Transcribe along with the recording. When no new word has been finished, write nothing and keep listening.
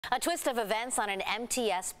A twist of events on an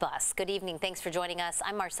MTS bus. Good evening. Thanks for joining us.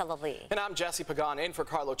 I'm Marcella Lee. And I'm Jesse Pagan in for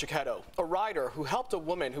Carlo Cicchetto. A rider who helped a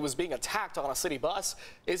woman who was being attacked on a city bus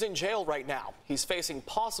is in jail right now. He's facing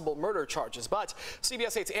possible murder charges, but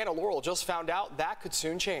CBS 8's Anna Laurel just found out that could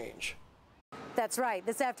soon change. That's right.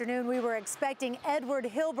 This afternoon, we were expecting Edward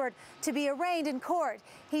Hilbert to be arraigned in court.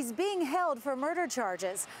 He's being held for murder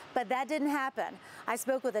charges, but that didn't happen. I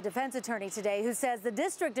spoke with a defense attorney today who says the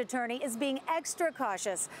district attorney is being extra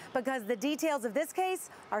cautious because the details of this case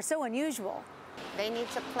are so unusual. They need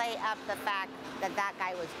to play up the fact that that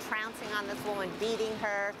guy was trouncing on this woman, beating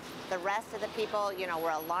her. The rest of the people, were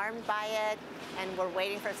alarmed by it, and we're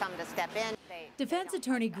waiting for someone to step in. Defense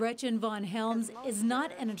attorney Gretchen von Helms is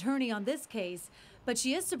not an attorney on this case, but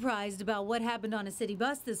she is surprised about what happened on a city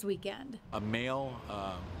bus this weekend. A male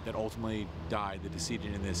that ultimately died, the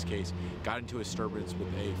decedent in this case, got into a disturbance with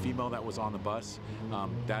a female that was on the bus.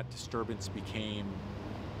 That disturbance became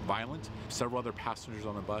violent. Several other passengers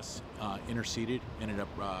on the bus interceded, ended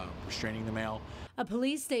up restraining the male. A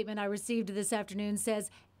police statement I received this afternoon says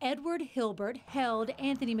Edward Hilbert held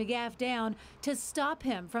Anthony McGaffe down to stop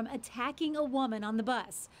him from attacking a woman on the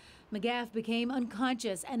bus. McGaffe became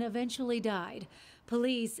unconscious and eventually died.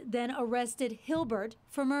 Police then arrested Hilbert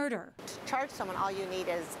for murder. To charge someone, all you need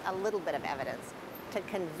is a little bit of evidence. To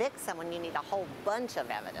convict someone, you need a whole bunch of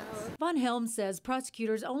evidence. Von Helms says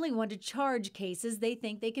prosecutors only want to charge cases they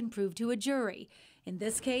think they can prove to a jury. In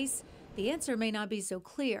this case, the answer may not be so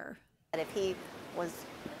clear. But if he was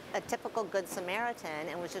a typical Good Samaritan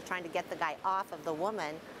and was just trying to get the guy off of the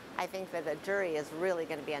woman, I think that the jury is really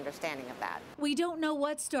going to be understanding of that. We don't know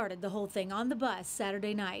what started the whole thing on the bus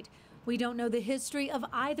Saturday night. We don't know the history of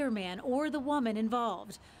either man or the woman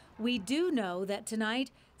involved. We do know that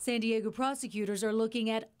tonight, San Diego prosecutors are looking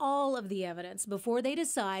at all of the evidence before they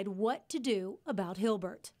decide what to do about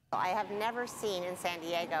Hilbert. I have never seen in San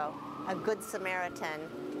Diego a Good Samaritan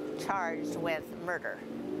charged with murder.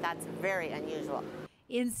 That's very unusual.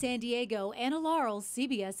 In San Diego, Anna Laurel,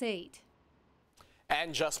 CBS 8.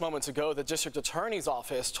 And just moments ago, the district attorney's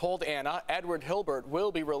office told Anna Edward Hilbert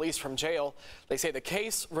will be released from jail. They say the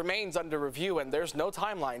case remains under review and there's no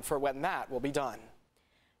timeline for when that will be done.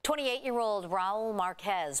 28-year-old Raul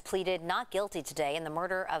Marquez pleaded not guilty today in the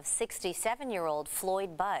murder of 67-year-old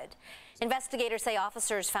Floyd Budd. Investigators say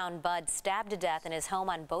officers found Budd stabbed to death in his home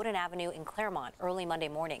on Bowdoin Avenue in Claremont early Monday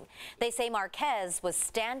morning. They say Marquez was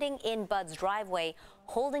standing in Budd's driveway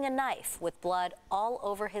holding a knife with blood all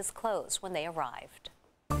over his clothes when they arrived.